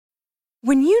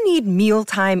When you need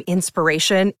mealtime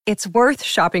inspiration, it's worth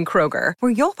shopping Kroger,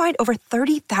 where you'll find over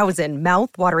 30,000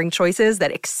 mouth-watering choices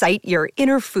that excite your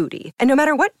inner foodie. And no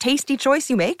matter what tasty choice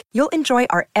you make, you'll enjoy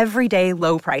our everyday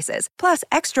low prices, plus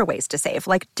extra ways to save,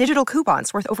 like digital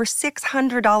coupons worth over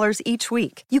 $600 each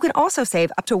week. You can also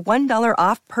save up to $1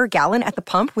 off per gallon at the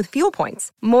pump with fuel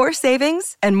points. More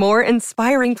savings and more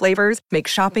inspiring flavors make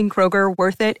shopping Kroger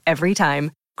worth it every time.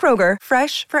 Kroger,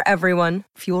 fresh for everyone.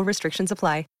 Fuel restrictions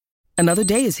apply. Another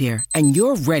day is here, and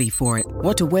you're ready for it.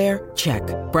 What to wear? Check.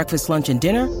 Breakfast, lunch, and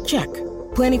dinner? Check.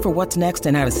 Planning for what's next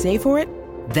and how to save for it?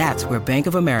 That's where Bank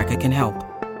of America can help.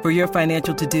 For your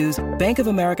financial to-dos, Bank of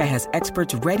America has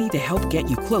experts ready to help get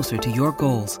you closer to your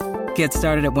goals. Get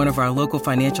started at one of our local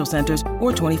financial centers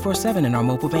or 24/7 in our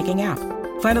mobile banking app.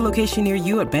 Find a location near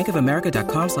you at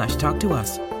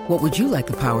bankofamerica.com/talktous. What would you like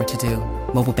the power to do?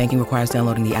 Mobile banking requires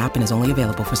downloading the app and is only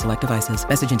available for select devices.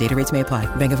 Message and data rates may apply.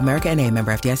 Bank of America N.A.,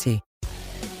 member FDIC.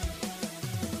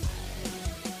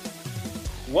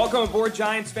 Welcome aboard,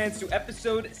 Giants fans, to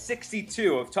episode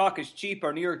 62 of Talk is Cheap,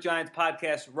 our New York Giants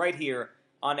podcast right here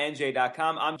on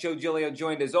NJ.com. I'm Joe Giglio,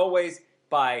 joined as always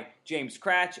by James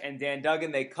Cratch and Dan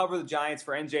Duggan. They cover the Giants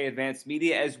for NJ Advanced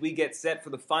Media as we get set for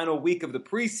the final week of the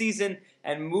preseason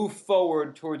and move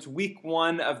forward towards week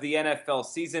one of the NFL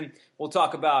season. We'll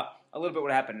talk about a little bit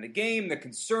what happened in the game, the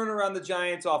concern around the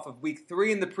Giants off of week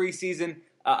three in the preseason,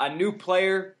 a new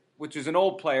player, which is an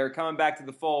old player, coming back to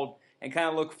the fold, and kind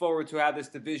of look forward to how this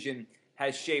division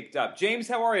has shaped up. James,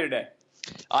 how are you today?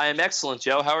 I am excellent,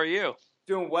 Joe. How are you?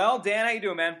 Doing well. Dan, how you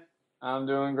doing, man? I'm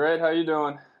doing great. How you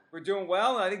doing? We're doing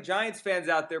well, and I think Giants fans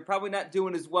out there probably not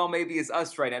doing as well maybe as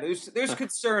us right now. There's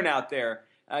concern out there.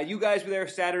 You guys were there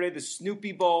Saturday, the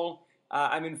Snoopy Bowl.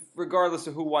 Regardless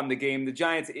of who won the game, the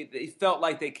Giants, it felt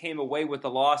like they came away with the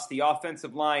loss. The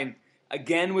offensive line,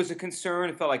 again, was a concern.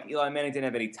 It felt like Eli Manning didn't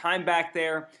have any time back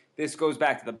there. This goes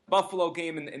back to the Buffalo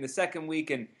game in the second week.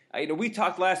 And, we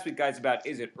talked last week, guys, about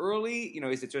is it early?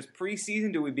 Is it just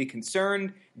preseason? Do we be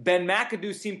concerned? Ben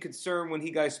McAdoo seemed concerned when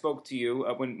he spoke to you,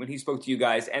 when he spoke to you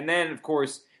guys. And then, of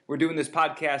course, we're doing this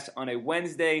podcast on a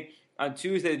Wednesday. On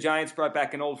Tuesday, the Giants brought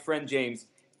back an old friend, James,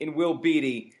 in Will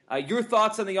Beatty. Your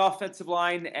thoughts on the offensive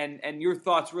line and your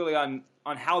thoughts really on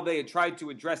how they had tried to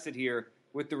address it here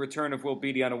with the return of Will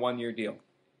Beatty on a one-year deal.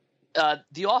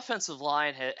 The offensive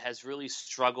line has really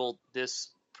struggled this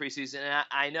preseason. And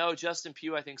I know Justin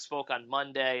Pugh, I think, spoke on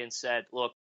Monday and said,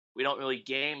 look, we don't really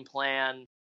game plan.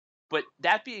 But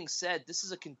that being said, this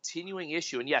is a continuing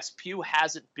issue. And yes, Pugh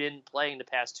hasn't been playing the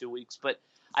past 2 weeks, but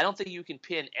I don't think you can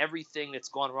pin everything that's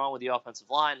gone wrong with the offensive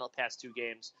line the past two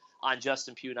games on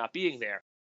Justin Pugh not being there.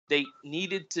 They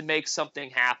needed to make something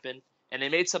happen. And they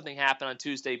made something happen on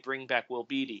Tuesday, bring back Will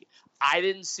Beatty. I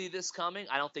didn't see this coming.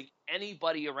 I don't think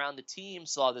anybody around the team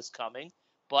saw this coming.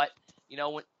 But,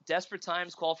 when desperate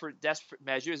times call for desperate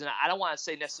measures, and I don't want to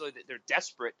say necessarily that they're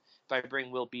desperate by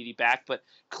bringing Will Beatty back, but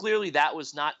clearly that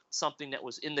was not something that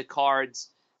was in the cards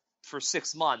for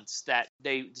 6 months that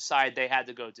they decided they had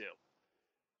to go do.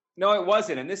 No, it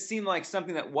wasn't. And this seemed like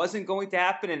something that wasn't going to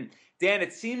happen. And, Dan,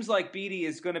 it seems like Beatty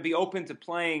is going to be open to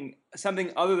playing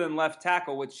something other than left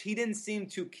tackle, which he didn't seem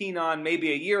too keen on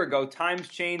maybe a year ago. Times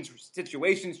change,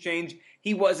 situations change.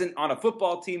 He wasn't on a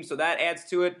football team, so that adds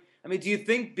to it. Do you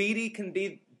think Beatty can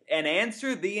be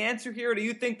the answer here? Or do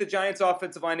you think the Giants'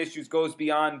 offensive line issues goes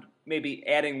beyond maybe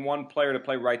adding one player to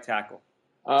play right tackle?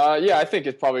 Yeah, I think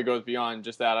it probably goes beyond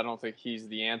just that. I don't think he's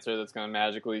the answer that's going to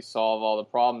magically solve all the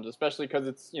problems, especially because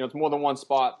it's more than one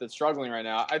spot that's struggling right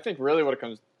now. I think really what it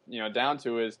comes down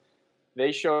to is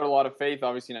they showed a lot of faith,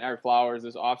 obviously, in Ereck Flowers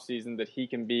this offseason that he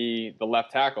can be the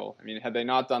left tackle. Had they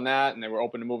not done that and they were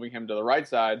open to moving him to the right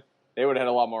side, they would have had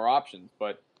a lot more options.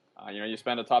 But you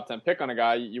spend a top 10 pick on a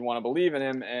guy, you want to believe in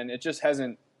him, and it just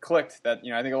hasn't clicked. That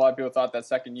I think a lot of people thought that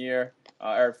second year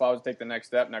Ereck Flowers would take the next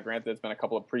step. Now, granted, it's been a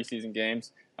couple of preseason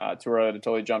games, too early to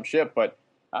totally jump ship, but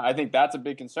I think that's a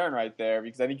big concern right there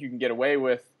because I think you can get away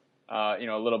with a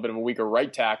little bit of a weaker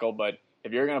right tackle, but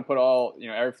if you're going to put all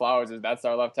Ereck Flowers that's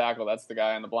our left tackle, that's the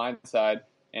guy on the blind side,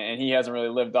 and he hasn't really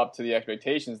lived up to the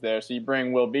expectations there. So you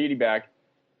bring Will Beatty back.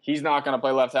 He's not going to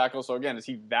play left tackle. So, again, is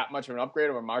he that much of an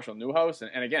upgrade over Marshall Newhouse?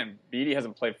 And again, Beatty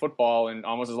hasn't played football in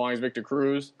almost as long as Victor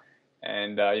Cruz.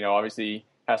 And, obviously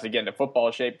has to get into football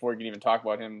shape before we can even talk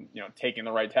about him, taking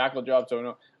the right tackle job.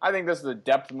 So, I think this is a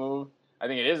depth move. I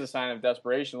think it is a sign of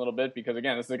desperation a little bit because,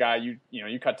 again, this is a guy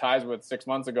you cut ties with 6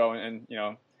 months ago and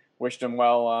wished him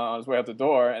well on his way out the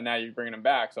door, and now you're bringing him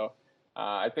back. So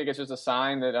I think it's just a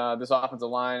sign that this offensive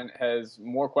line has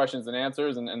more questions than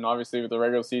answers, and obviously with the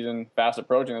regular season fast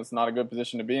approaching, that's not a good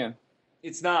position to be in.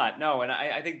 It's not, no, and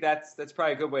I think that's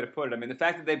probably a good way to put it. I mean, the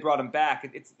fact that they brought him back,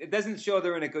 it doesn't show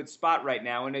they're in a good spot right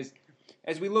now. And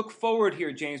as we look forward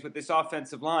here, James, with this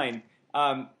offensive line,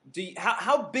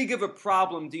 how big of a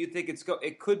problem do you think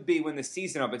it could be when the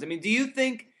season opens? I mean, do you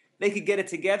think they could get it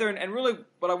together? And really,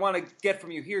 what I want to get from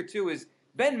you here too is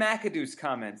Ben McAdoo's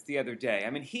comments the other day.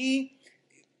 I mean,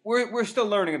 We're still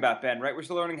learning about Ben, right? We're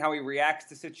still learning how he reacts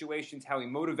to situations, how he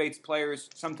motivates players,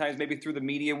 sometimes maybe through the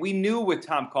media. We knew what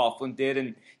Tom Coughlin did,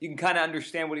 and you can kind of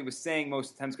understand what he was saying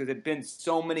most of the times because it had been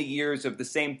so many years of the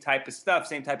same type of stuff,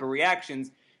 same type of reactions.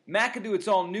 McAdoo, it's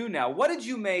all new now. What did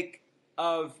you make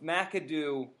of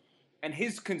McAdoo and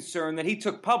his concern that he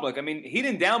took public? I mean, he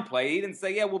didn't downplay. He didn't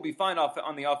say, yeah, we'll be fine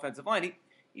on the offensive line.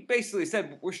 He basically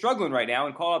said, we're struggling right now,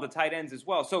 and called out the tight ends as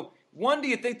well. So, one, do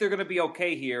you think they're going to be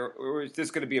okay here, or is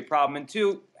this going to be a problem? And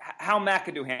two, how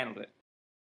McAdoo handled it?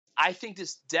 I think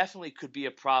this definitely could be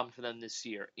a problem for them this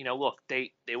year. You know, look,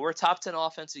 they were a top 10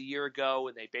 offense a year ago,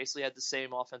 and they basically had the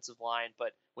same offensive line.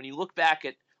 But when you look back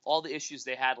at all the issues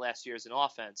they had last year as an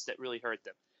offense that really hurt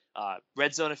them,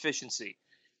 red zone efficiency,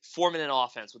 4-minute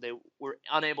offense, where they were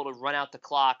unable to run out the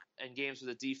clock in games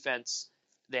where the defense,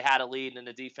 they had a lead and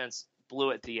the defense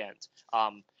blew at the end.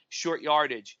 Short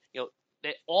yardage,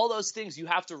 all those things you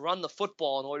have to run the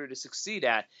football in order to succeed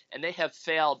at, and they have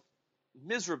failed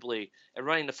miserably at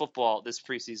running the football this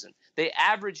preseason. They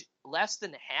average less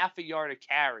than half a yard a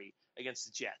carry against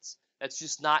the Jets. That's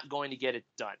just not going to get it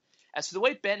done. As for the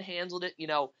way Ben handled it,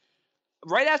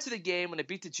 right after the game when they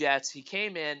beat the Jets, he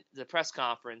came in the press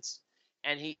conference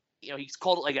and he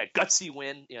called it like a gutsy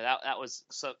win. That was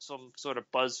some sort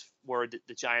of buzzword that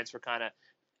the Giants were kind of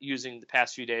using the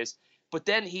past few days. But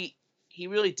then he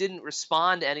really didn't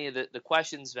respond to any of the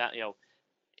questions about,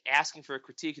 asking for a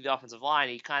critique of the offensive line.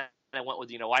 He kind of went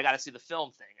with, I got to see the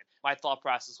film thing. And my thought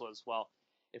process was, well,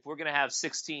 if we're going to have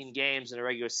 16 games in a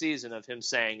regular season of him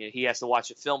saying he has to watch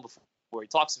a film before he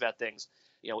talks about things,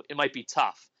 it might be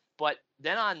tough. But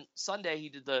then on Sunday, he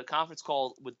did the conference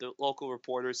call with the local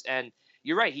reporters. And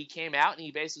you're right. He came out and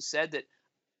he basically said that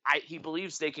he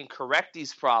believes they can correct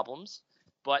these problems.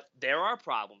 But there are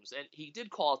problems, and he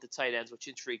did call it the tight ends, which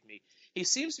intrigued me. He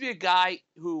seems to be a guy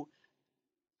who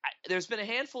there's been a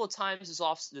handful of times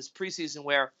this preseason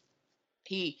where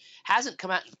he hasn't come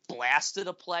out and blasted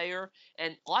a player,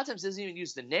 and a lot of times doesn't even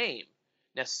use the name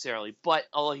necessarily, but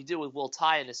although he did with Will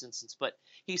Tye in this instance. But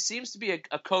he seems to be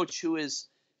a coach who is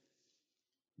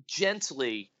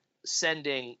gently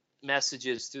sending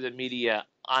messages through the media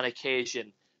on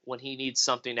occasion when he needs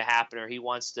something to happen or he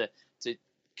wants to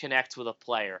connect with a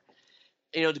player.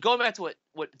 Going back to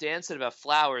what Dan said about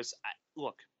Flowers,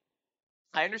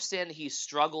 I understand that he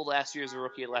struggled last year as a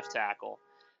rookie at left tackle.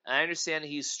 And I understand that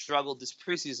he's struggled this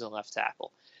preseason at left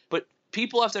tackle. But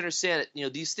people have to understand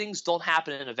that, these things don't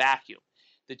happen in a vacuum.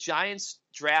 The Giants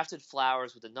drafted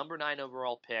Flowers with the number 9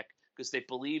 overall pick because they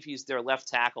believe he's their left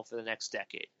tackle for the next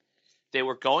decade. They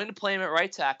were going to play him at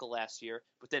right tackle last year,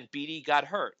 but then Beatty got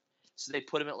hurt. So they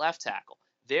put him at left tackle.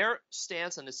 Their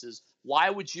stance on this is, why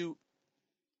would you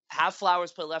have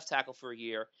Flowers play left tackle for a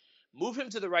year, move him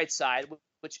to the right side,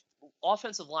 which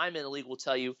offensive linemen in the league will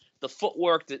tell you the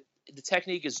footwork, the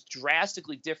technique is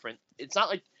drastically different. It's not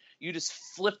like you just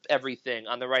flip everything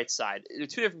on the right side. They're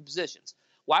two different positions.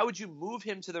 Why would you move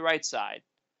him to the right side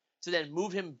to then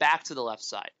move him back to the left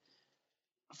side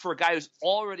for a guy who's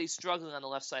already struggling on the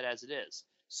left side as it is?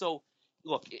 So,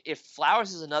 look, if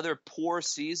Flowers is another poor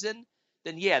season,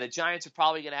 then yeah, the Giants are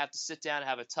probably going to have to sit down and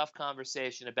have a tough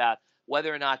conversation about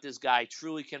whether or not this guy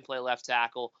truly can play left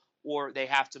tackle or they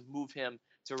have to move him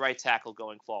to right tackle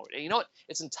going forward. And you know what?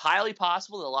 It's entirely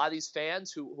possible that a lot of these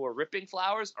fans who are ripping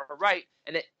Flowers are right,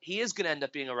 and that he is going to end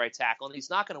up being a right tackle, and he's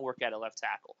not going to work at a left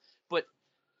tackle. But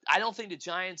I don't think the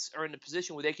Giants are in a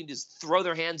position where they can just throw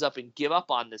their hands up and give up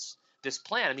on this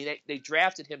plan. I mean, they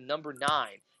drafted him number 9.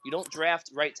 You don't draft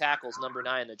right tackles number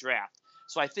 9 in the draft.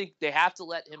 So I think they have to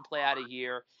let him play out a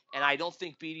year, and I don't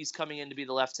think Beatty's coming in to be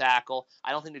the left tackle.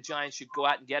 I don't think the Giants should go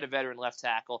out and get a veteran left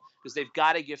tackle because they've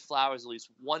got to give Flowers at least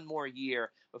one more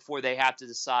year before they have to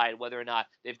decide whether or not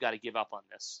they've got to give up on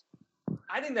this.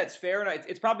 I think that's fair, and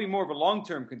it's probably more of a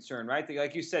long-term concern, right?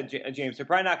 Like you said, James, they're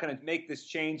probably not going to make this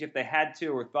change if they had to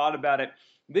or thought about it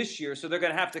this year, so they're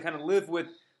going to have to kind of live with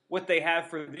what they have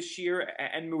for this year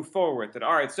and move forward with it.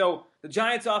 All right, so the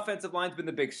Giants' offensive line's been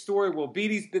the big story. Will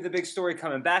Beatty's been the big story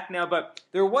coming back now, but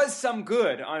there was some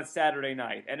good on Saturday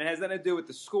night, and it has nothing to do with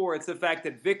the score. It's the fact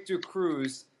that Victor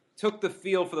Cruz took the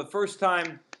field for the first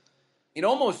time in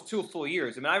almost 2 full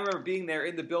years. I mean, I remember being there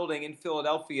in the building in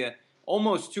Philadelphia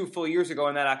almost 2 full years ago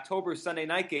in that October Sunday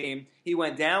night game. He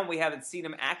went down. We haven't seen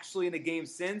him actually in a game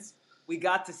since. We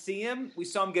got to see him. We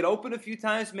saw him get open a few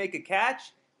times, make a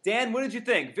catch. Dan, what did you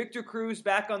think? Victor Cruz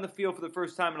back on the field for the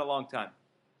first time in a long time.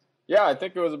 Yeah, I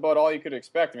think it was about all you could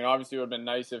expect. I mean, obviously it would have been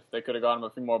nice if they could have gotten him a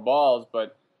few more balls,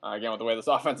 but again, with the way this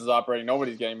offense is operating,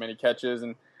 nobody's getting many catches.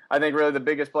 And I think really the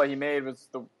biggest play he made was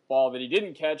the ball that he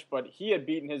didn't catch, but he had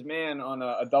beaten his man on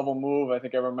a double move. I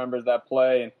think everyone remembers that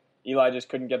play, and Eli just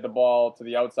couldn't get the ball to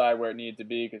the outside where it needed to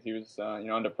be because he was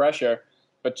under pressure.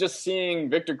 But just seeing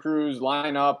Victor Cruz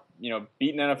line up,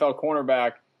 beat an NFL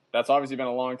cornerback, that's obviously been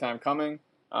a long time coming.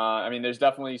 I mean, there's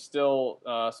definitely still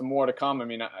some more to come. I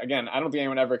mean, again, I don't think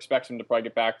anyone ever expects him to probably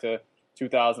get back to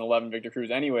 2011 Victor Cruz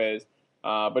anyways.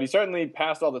 But he certainly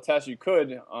passed all the tests you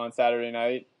could on Saturday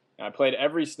night. I played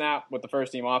every snap with the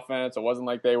first-team offense. It wasn't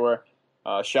like they were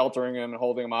sheltering him and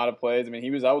holding him out of plays. I mean, he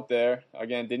was out there.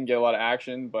 Again, didn't get a lot of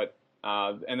action. But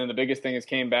and then the biggest thing is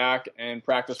came back and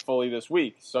practiced fully this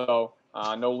week. So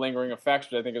no lingering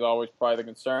effects, which I think is always probably the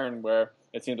concern, where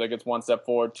it seems like it's one step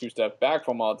forward, two steps back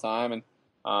from all the time. And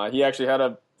he actually had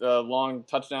a long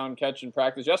touchdown catch in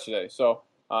practice yesterday. So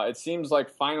it seems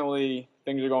like finally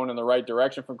things are going in the right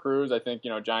direction for Cruz. I think,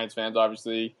 Giants fans,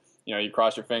 obviously, you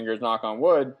cross your fingers, knock on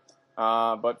wood.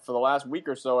 But for the last week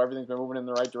or so, everything's been moving in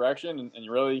the right direction. And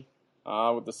you really,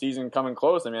 with the season coming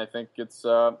close, I mean, I think it's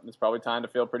probably time to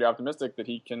feel pretty optimistic that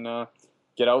he can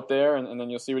get out there, and then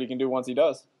you'll see what he can do once he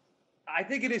does. I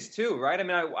think it is too, right? I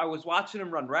mean, I was watching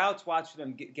him run routes, watching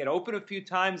him get open a few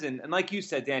times. And like you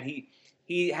said, Dan,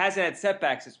 he hasn't had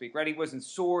setbacks this week, right? He wasn't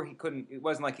sore. It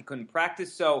wasn't like he couldn't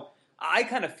practice. So I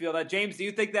kind of feel that. James, do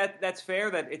you think that that's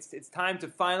fair, that it's time to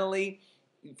finally,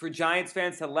 for Giants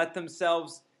fans, to let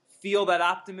themselves feel that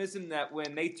optimism that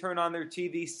when they turn on their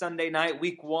TV Sunday night,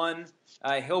 week 1,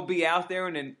 he'll be out there,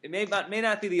 and it may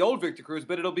not be the old Victor Cruz,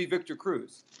 but it'll be Victor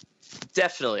Cruz.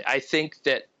 Definitely. I think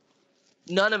that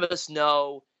none of us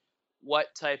know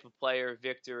what type of player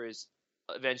Victor is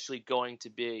eventually going to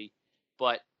be,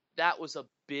 but that was a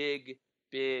big,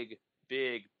 big,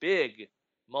 big, big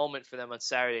moment for them on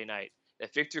Saturday night.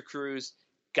 That Victor Cruz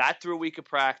got through a week of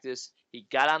practice, he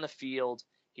got on the field,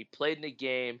 he played in the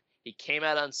game, he came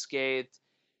out unscathed.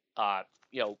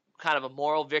 Kind of a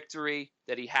moral victory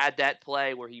that he had that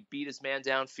play where he beat his man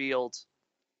downfield.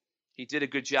 He did a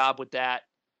good job with that.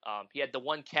 He had the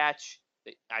one catch.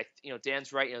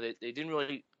 Dan's right. They didn't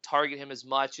really target him as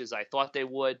much as I thought they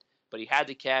would, but he had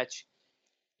the catch.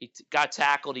 He got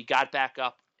tackled. He got back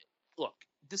up. Look,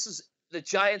 the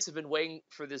Giants have been waiting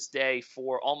for this day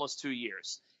for almost 2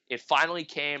 years. It finally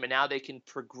came, and now they can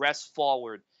progress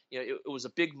forward. It was a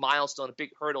big milestone, a big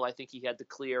hurdle I think he had to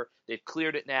clear. They've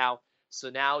cleared it now. So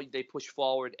now they push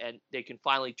forward, and they can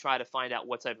finally try to find out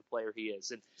what type of player he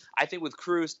is. And I think with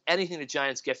Cruz, anything the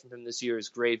Giants get from him this year is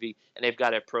gravy, and they've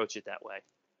got to approach it that way.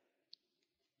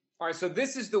 All right, so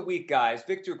this is the week, guys.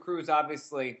 Victor Cruz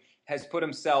obviously has put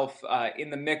himself in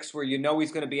the mix where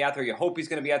he's going to be out there. You hope he's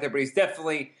going to be out there, but he's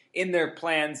definitely in their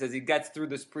plans as he gets through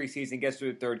this preseason, gets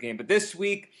through the third game. But this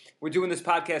week, we're doing this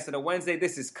podcast on a Wednesday.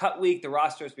 This is cut week. The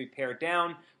roster has to be pared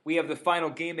down. We have the final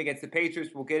game against the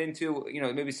Patriots. We'll get into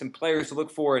maybe some players to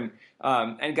look for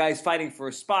and guys fighting for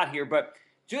a spot here. But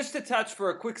just to touch for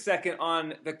a quick second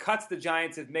on the cuts the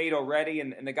Giants have made already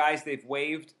and the guys they've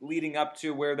waived leading up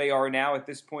to where they are now at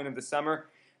this point of the summer.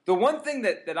 The one thing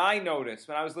that I noticed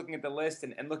when I was looking at the list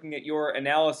and looking at your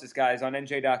analysis, guys, on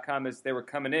NJ.com as they were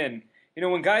coming in,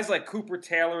 when guys like Cooper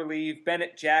Taylor leave,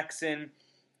 Bennett Jackson,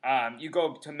 you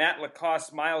go to Matt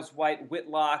Lacoste, Miles White,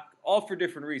 Whitlock, all for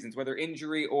different reasons, whether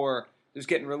injury or just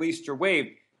getting released or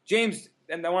waived. James,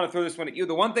 and I want to throw this one at you,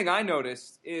 the one thing I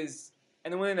noticed is,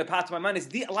 and the one thing that popped to my mind is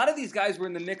a lot of these guys were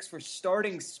in the mix for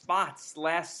starting spots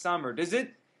last summer. Does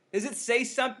it say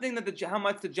something that how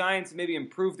much the Giants maybe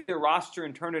improved their roster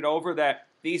and turned it over, that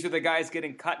these are the guys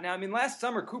getting cut now? I mean, last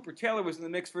summer, Cooper Taylor was in the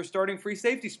mix for a starting free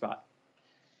safety spot.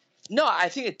 No, I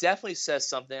think it definitely says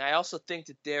something. I also think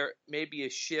that there may be a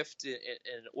shift in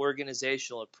an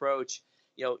organizational approach.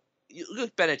 You look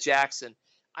at Bennett Jackson.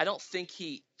 I don't think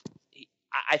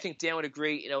I think Dan would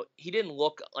agree. He didn't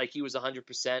look like he was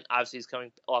 100%. Obviously, he's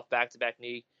coming off back-to-back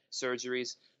knee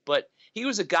surgeries. But he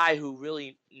was a guy who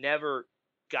really never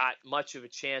got much of a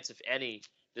chance, if any,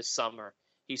 this summer.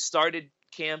 He started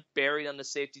camp buried on the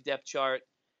safety depth chart.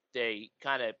 They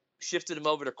kind of shifted him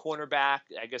over to cornerback,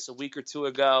 I guess, a week or two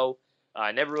ago.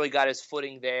 Never really got his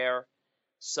footing there.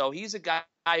 So he's a guy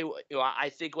who I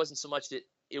think wasn't so much that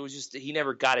it was just that he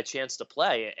never got a chance to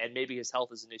play, and maybe his health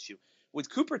is an issue. With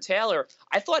Cooper Taylor,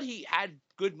 I thought he had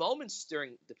good moments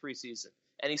during the preseason,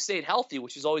 and he stayed healthy,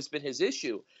 which has always been his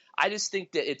issue. I just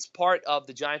think that it's part of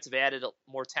the Giants have added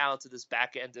more talent to this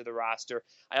back end of the roster.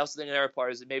 I also think another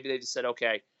part is that maybe they just said,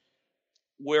 okay,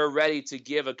 we're ready to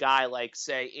give a guy like,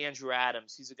 say, Andrew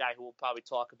Adams. He's a guy who we'll probably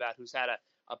talk about who's had a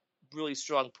really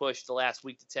strong push the last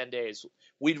week to 10 days.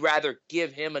 We'd rather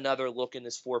give him another look in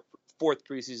this fourth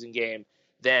preseason game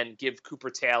than give Cooper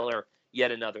Taylor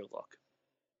yet another look.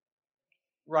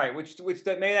 Right, which maybe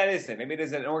that isn't. Maybe it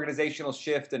is an organizational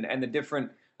shift and the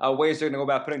different ways they're going to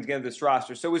go about putting together this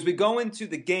roster. So as we go into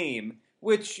the game,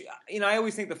 which, I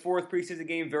always think the fourth preseason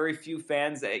game, very few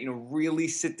fans that, really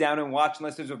sit down and watch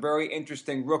unless there's a very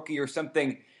interesting rookie or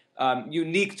something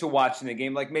unique to watch in the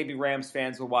game. Like maybe Rams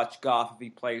fans will watch Goff if he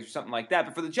plays or something like that.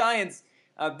 But for the Giants,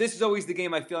 this is always the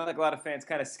game I feel like a lot of fans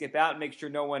kind of skip out and make sure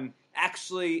no one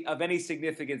actually of any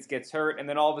significance gets hurt. And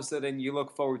then all of a sudden you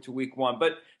look forward to week one.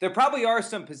 But there probably are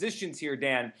some positions here,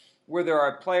 Dan, where there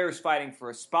are players fighting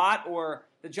for a spot, or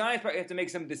the Giants probably have to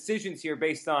make some decisions here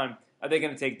based on, are they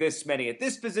going to take this many at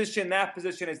this position, that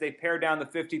position, as they pare down the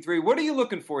 53? What are you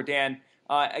looking for, Dan,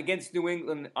 against New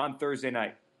England on Thursday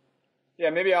night? Yeah,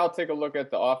 maybe I'll take a look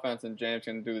at the offense and James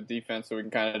can do the defense so we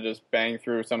can kind of just bang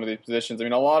through some of these positions. I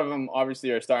mean, a lot of them obviously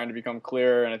are starting to become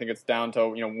clearer, and I think it's down to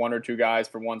one or two guys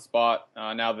for one spot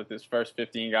now that this first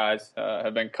 15 guys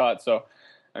have been cut. So,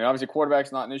 I mean, obviously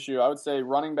quarterback's not an issue. I would say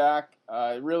running back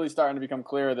really starting to become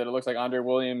clear that it looks like Andre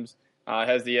Williams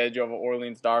has the edge over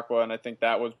Orleans Darkwa, and I think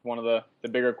that was one of the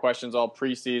bigger questions all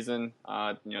preseason.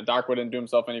 Darkwa didn't do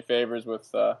himself any favors with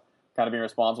kind of being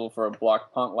responsible for a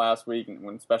blocked punt last week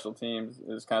when special teams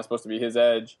is kind of supposed to be his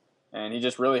edge, and he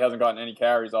just really hasn't gotten any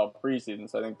carries all preseason,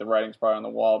 so I think the writing's probably on the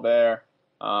wall there.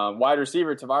 Wide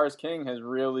receiver Tavares King has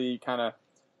really kind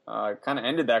of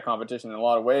ended that competition in a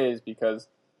lot of ways because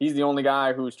he's the only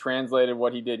guy who's translated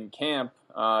what he did in camp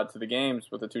to the games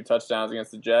with the 2 touchdowns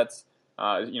against the Jets.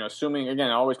 Assuming, again,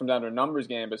 it always comes down to a numbers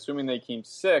game, but assuming they keep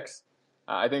 6,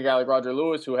 I think a guy like Roger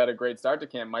Lewis, who had a great start to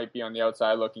camp, might be on the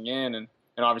outside looking in, and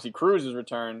obviously Cruz's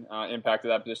return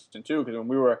impacted that position too, because when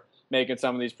we were making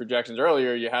some of these projections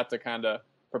earlier, you had to kind of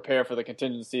prepare for the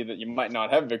contingency that you might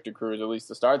not have Victor Cruz, at least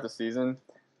to start the season.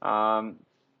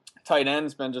 Tight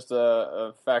end's been just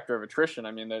a factor of attrition.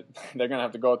 I mean, they're going to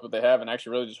have to go with what they have and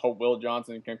actually really just hope Will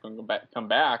Johnson can come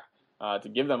back to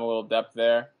give them a little depth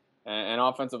there. And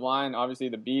offensive line, obviously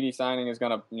the Beatty signing is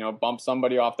going to bump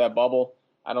somebody off that bubble.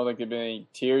 I don't think there've been any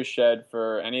tears shed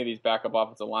for any of these backup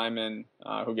offensive linemen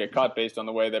who get cut based on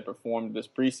the way they performed this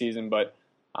preseason. But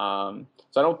so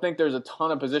I don't think there's a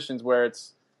ton of positions where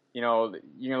it's you're going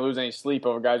to lose any sleep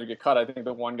over guys who get cut. I think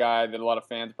the one guy that a lot of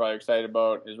fans are probably excited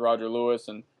about is Roger Lewis,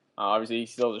 and obviously he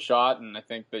still has a shot. And I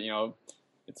think that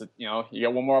it's you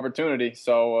get one more opportunity,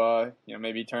 so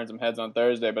maybe he turns some heads on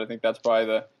Thursday. But I think that's probably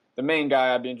the main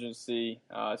guy I'd be interested to see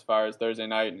as far as Thursday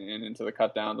night and into the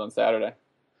cut downs on Saturday.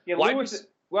 Yeah, Lewis,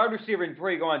 wide receiver, and before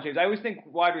you go on, James, I always think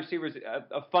wide receiver is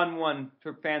a fun one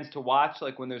for fans to watch,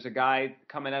 like when there's a guy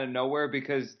coming out of nowhere,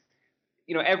 because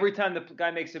every time the guy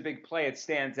makes a big play, it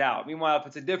stands out. Meanwhile, if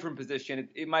it's a different position,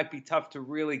 it might be tough to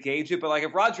really gauge it. But like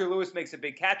if Roger Lewis makes a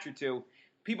big catch or two,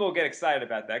 people will get excited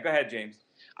about that. Go ahead, James.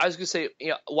 I was going to say,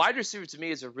 wide receiver to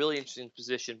me is a really interesting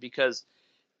position because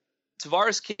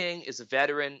Tavares King is a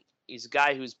veteran. He's a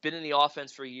guy who's been in the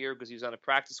offense for a year because he was on a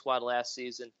practice squad last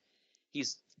season. He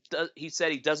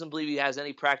said he doesn't believe he has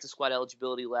any practice squad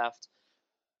eligibility left.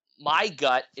 My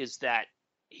gut is that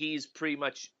he's pretty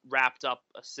much wrapped up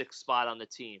a 6th spot on the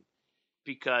team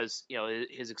because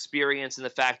his experience and the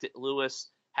fact that Lewis,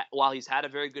 while he's had a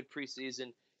very good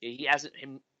preseason,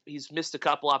 he's missed a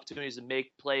couple opportunities to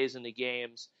make plays in the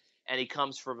games, and he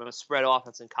comes from a spread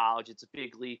offense in college. It's a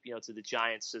big leap, to the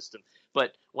Giants system.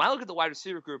 But when I look at the wide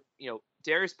receiver group,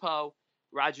 Darius Poe,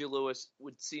 Roger Lewis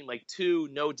would seem like 2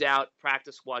 no doubt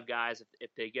practice squad guys if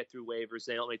they get through waivers.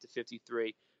 They don't make the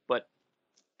 53. But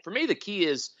for me, the key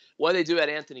is what they do at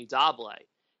Anthony Dobley.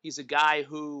 He's a guy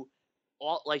who,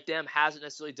 like them, hasn't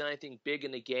necessarily done anything big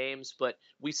in the games, but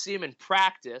we see him in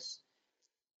practice.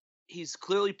 He's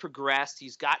clearly progressed.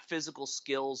 He's got physical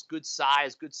skills, good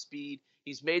size, good speed.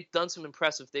 He's done some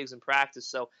impressive things in practice.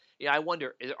 So, I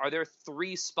wonder, are there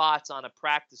 3 spots on a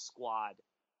practice squad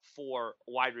for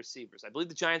wide receivers? I believe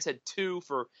the Giants had 2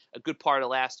 for a good part of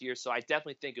last year. So I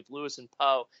definitely think if Lewis and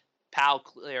Powell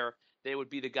clear, they would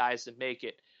be the guys to make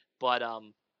it. But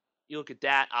you look at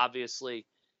that, obviously,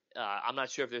 I'm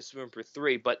not sure if there's room for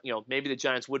 3, but maybe the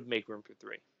Giants would make room for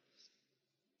 3.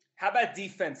 How about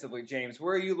defensively, James?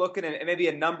 Where are you looking at maybe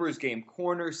a numbers game?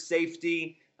 Corner,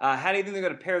 safety? How do you think they're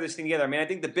going to pair this thing together? I mean, I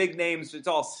think the big names, it's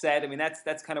all set. I mean,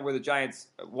 that's kind of where the Giants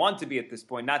want to be at this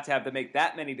point, not to have to make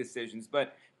that many decisions.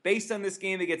 But based on this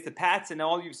game against the Pats and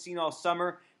all you've seen all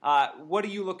summer, what are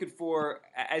you looking for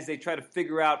as they try to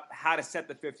figure out how to set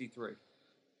the 53?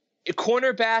 A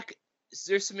cornerback,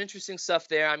 there's some interesting stuff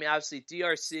there. I mean, obviously,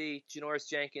 DRC, Janoris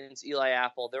Jenkins, Eli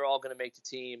Apple, they're all going to make the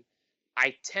team.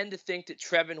 I tend to think that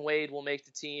Trevin Wade will make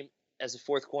the team as a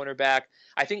fourth cornerback.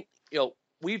 I think,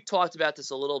 we've talked about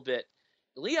this a little bit.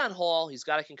 Leon Hall, he's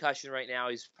got a concussion right now.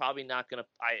 He's probably not going to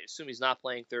 – I assume he's not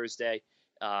playing Thursday.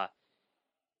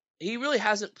 He really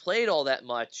hasn't played all that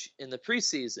much in the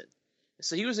preseason.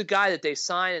 So he was a guy that they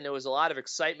signed, and there was a lot of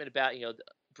excitement about,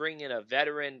 bringing in a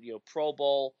veteran, Pro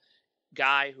Bowl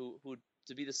guy who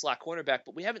to be the slot cornerback,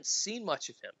 but we haven't seen much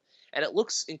of him. And it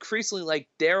looks increasingly like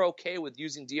they're okay with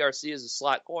using DRC as a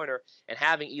slot corner and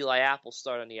having Eli Apple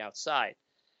start on the outside.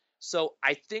 So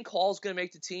I think Hall's going to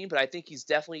make the team, but I think he's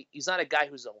not a guy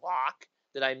who's a lock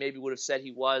that I maybe would have said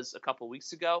he was a couple of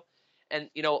weeks ago. And,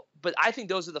 but I think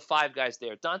those are the five guys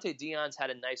there. Dante Dion's had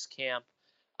a nice camp.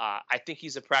 I think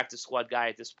he's a practice squad guy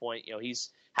at this point. He's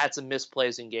had some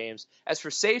misplays in games. As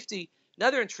for safety,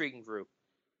 another intriguing group.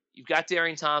 You've got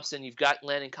Darian Thompson, you've got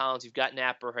Landon Collins, you've got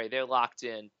Nat Burhay. They're locked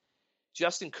in.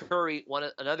 Justin Curry,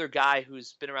 another guy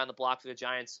who's been around the block for the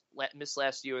Giants, missed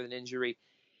last year with an injury.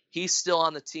 He's still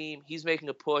on the team. He's making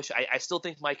a push. I still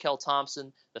think Michael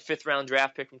Thompson, the fifth-round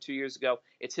draft pick from 2 years ago,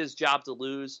 it's his job to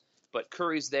lose. But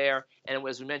Curry's there. And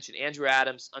as we mentioned, Andrew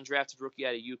Adams, undrafted rookie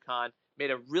out of UConn,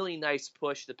 made a really nice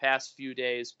push the past few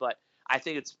days. But I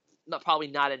think it's probably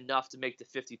not enough to make the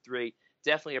 53.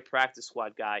 Definitely a practice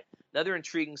squad guy. Another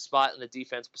intriguing spot in the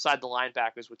defense, beside the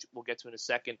linebackers, which we'll get to in a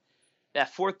second,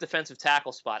 that fourth defensive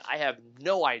tackle spot. I have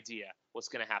no idea what's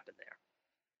going to happen there.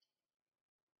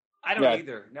 I don't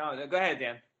either. No, go ahead,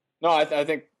 Dan. No, I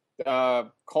think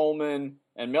Coleman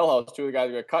and Milhouse, two of the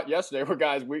guys who got cut yesterday, were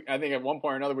guys I think at one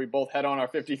point or another we both had on our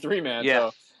 53 man. Yeah.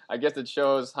 So I guess it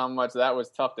shows how much that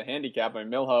was tough to handicap. I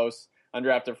mean, Milhouse,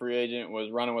 undrafted free agent, was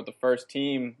running with the first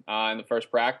team in the first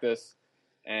practice.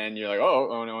 And you're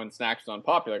like, when Snacks was on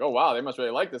PUP, you're like, oh, wow, they must really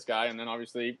like this guy. And then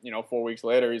obviously, 4 weeks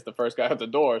later, he's the first guy out the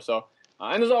door. So,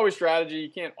 and there's always strategy.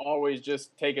 You can't always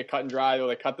just take it cut and dry.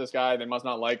 They cut this guy. They must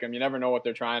not like him. You never know what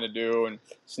they're trying to do and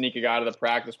sneak a guy to the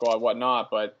practice squad, whatnot.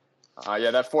 But,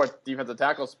 that fourth defensive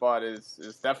tackle spot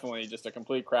is definitely just a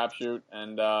complete crapshoot.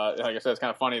 And like I said, it's kind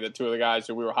of funny that two of the guys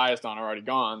who we were highest on are already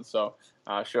gone. So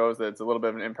shows that it's a little bit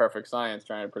of an imperfect science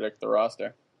trying to predict the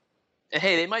roster. And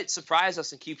hey, they might surprise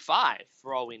us and keep 5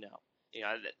 for all we know.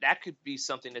 That could be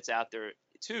something that's out there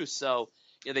too. So,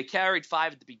 they carried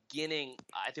 5 at the beginning.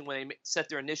 I think when they set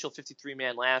their initial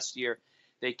 53-man last year,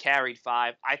 they carried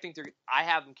 5. I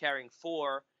have them carrying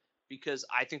 4 because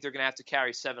I think they're going to have to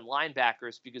carry 7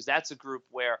 linebackers because that's a group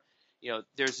where,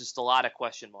 there's just a lot of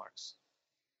question marks.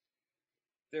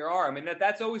 There are. I mean,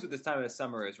 that's always what this time of the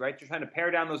summer is, right? You're trying to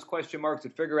pare down those question marks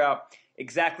and figure out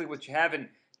exactly what you have. And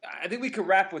I think we could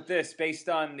wrap with this based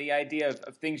on the idea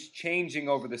of things changing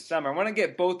over the summer. I want to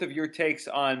get both of your takes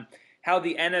on how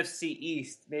the NFC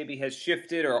East maybe has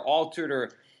shifted or altered or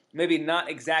maybe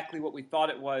not exactly what we thought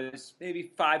it was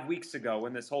maybe 5 weeks ago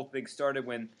when this whole thing started,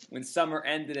 when summer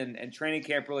ended and training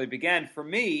camp really began. For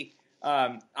me,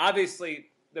 obviously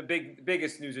the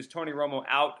biggest news is Tony Romo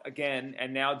out again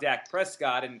and now Dak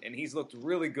Prescott, and he's looked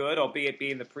really good, albeit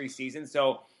being the preseason.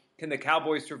 So can the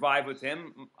Cowboys survive with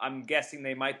him? I'm guessing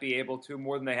they might be able to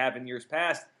more than they have in years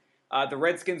past. The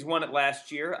Redskins won it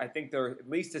last year. I think they're at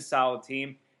least a solid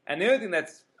team. And the other thing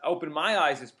that's opened my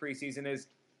eyes this preseason is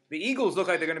the Eagles look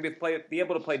like they're going to be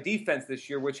able to play defense this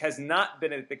year, which has not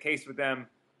been the case with them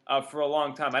for a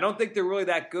long time. I don't think they're really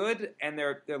that good, and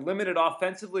they're limited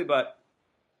offensively, but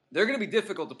they're going to be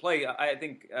difficult to play, I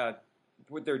think,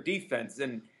 with their defense.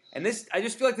 And this, I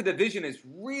just feel like the division is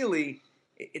really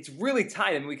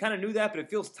tight. I mean, we kind of knew that, but it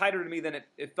feels tighter to me than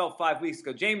it felt 5 weeks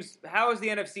ago. James, how has the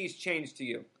NFC's changed to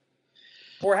you?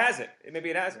 Or has it? Maybe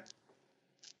it hasn't.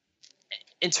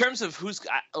 In terms of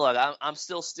look, I'm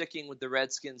still sticking with the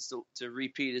Redskins to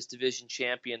repeat as division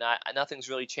champion. Nothing's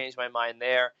really changed my mind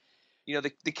there.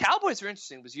 The Cowboys are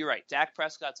interesting because you're right. Dak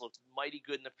Prescott's looked mighty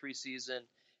good in the preseason,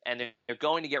 and they're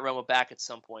going to get Romo back at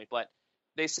some point. But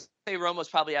they say Romo's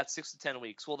probably out 6 to 10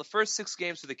 weeks. Well, the first 6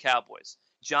 games for the Cowboys,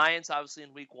 Giants obviously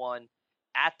in week 1,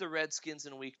 at the Redskins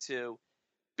in week 2,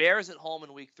 Bears at home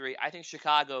in week 3. I think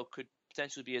Chicago could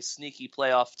potentially be a sneaky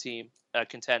playoff team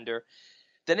contender.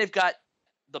 Then they've got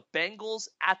the Bengals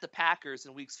at the Packers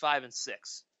in weeks 5 and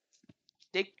 6.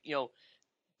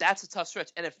 That's a tough stretch.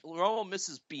 And if Romo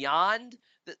misses beyond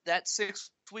that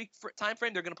 6-week time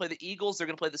frame, they're going to play the Eagles. They're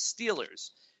going to play the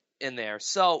Steelers in there.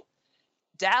 So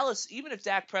Dallas, even if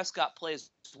Dak Prescott plays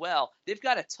well, they've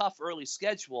got a tough early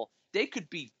schedule. They could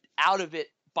be out of it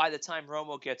by the time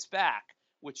Romo gets back,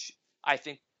 which I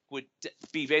think would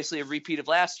be basically a repeat of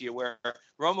last year where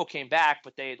Romo came back,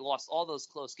 but they had lost all those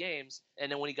close games.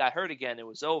 And then when he got hurt again, it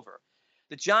was over.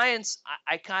 The Giants,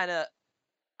 I kind of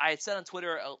I had said on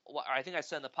Twitter, or I think I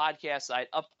said in the podcast, I'd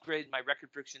upgrade my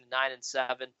record prediction to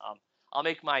 9-7. I'll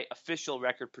make my official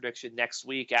record prediction next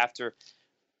week after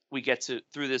we get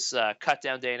through this cut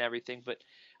down day and everything. But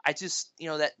I just,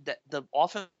 that the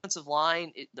offensive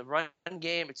line, the run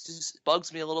game, it just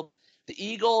bugs me a little. The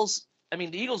Eagles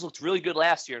looked really good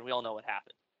last year, and we all know what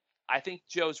happened. I think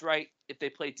Joe's right. If they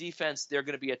play defense, they're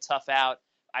going to be a tough out.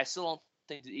 I still don't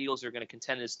think the Eagles are going to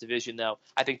contend in this division, though.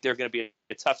 I think they're going to be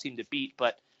a tough team to beat,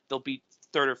 but they'll beat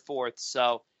third or fourth.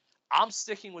 So I'm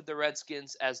sticking with the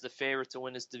Redskins as the favorite to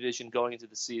win this division going into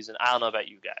the season. I don't know about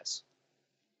you guys.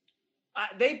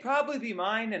 They'd probably be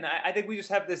mine, and I think we just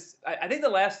have this. I think the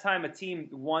last time a team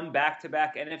won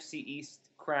back-to-back NFC East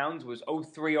crowns was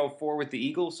 03-04 with the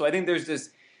Eagles. So I think there's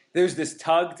this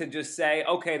tug to just say,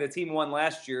 okay, the team won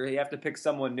last year. You have to pick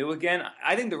someone new again.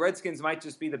 I think the Redskins might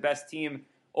just be the best team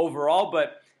overall,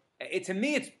 but to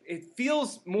me, it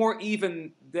feels more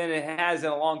even than it has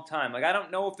in a long time. Like, I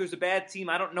don't know if there's a bad team.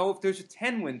 I don't know if there's a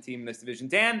 10-win team in this division.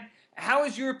 Dan, how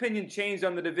has your opinion changed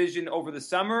on the division over the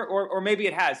summer, or maybe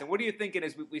it hasn't? What are you thinking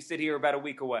as we sit here about a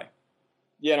week away?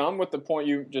 Yeah, no, I'm with the point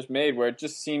you just made where it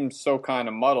just seems so kind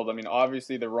of muddled. I mean,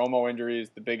 obviously the Romo injury is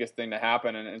the biggest thing to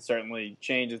happen, and it certainly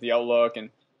changes the outlook. And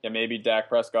maybe Dak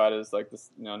Prescott is like this,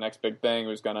 next big thing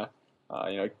who's gonna,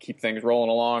 keep things rolling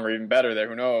along, or even better there.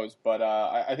 Who knows? But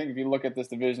I think if you look at this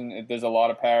division, there's a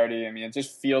lot of parity. I mean, it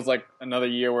just feels like another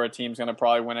year where a team's gonna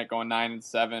probably win it, going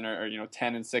 9-7, or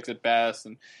 10-6 at best,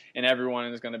 and everyone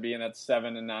is going to be in that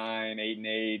 7-9,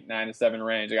 8-8, 9-7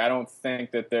 range. Like, I don't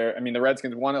think that they're. I mean, the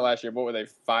Redskins won it last year. What were they,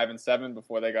 5-7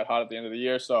 before they got hot at the end of the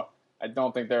year? So I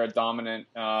don't think they're a dominant,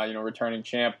 returning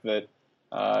champ that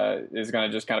is going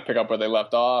to just kind of pick up where they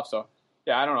left off. So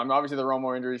yeah, I don't know. I mean, obviously the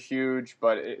Romo injury is huge,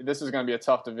 but this is going to be a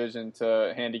tough division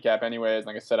to handicap anyways.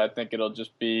 Like I said, I think it'll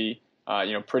just be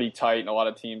pretty tight, and a lot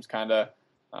of teams kind of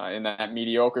in that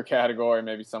mediocre category.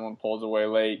 Maybe someone pulls away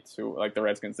late, like the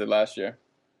Redskins did last year.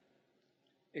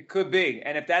 It could be.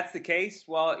 And if that's the case,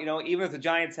 well, even if the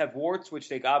Giants have warts, which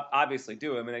they obviously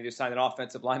do, I mean, they just signed an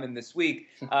offensive lineman this week,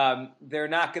 they're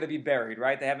not going to be buried,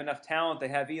 right? They have enough talent. They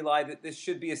have Eli. This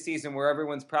should be a season where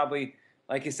everyone's probably,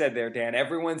 like you said there, Dan,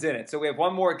 everyone's in it. So we have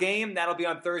one more game. That'll be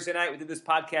on Thursday night. We did this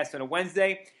podcast on a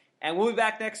Wednesday. And we'll be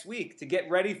back next week to get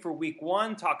ready for week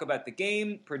one, talk about the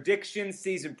game, predictions,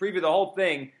 season preview, the whole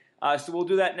thing. So we'll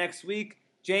do that next week.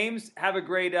 James, have a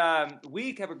great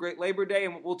week. Have a great Labor Day,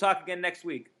 and we'll talk again next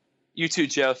week. You too,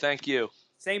 Joe. Thank you.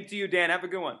 Same to you, Dan. Have a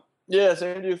good one. Yeah,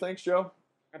 same to you. Thanks, Joe.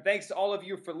 And thanks to all of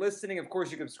you for listening. Of course,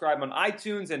 you can subscribe on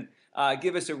iTunes and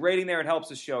give us a rating there. It helps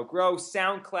the show grow.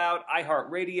 SoundCloud,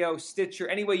 iHeartRadio, Stitcher,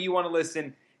 any way you want to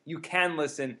listen, you can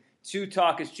listen to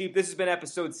Talk is Cheap. This has been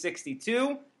episode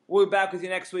 62. We'll be back with you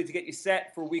next week to get you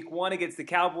set for week one against the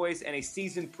Cowboys and a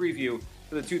season preview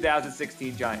for the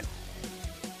 2016 Giants.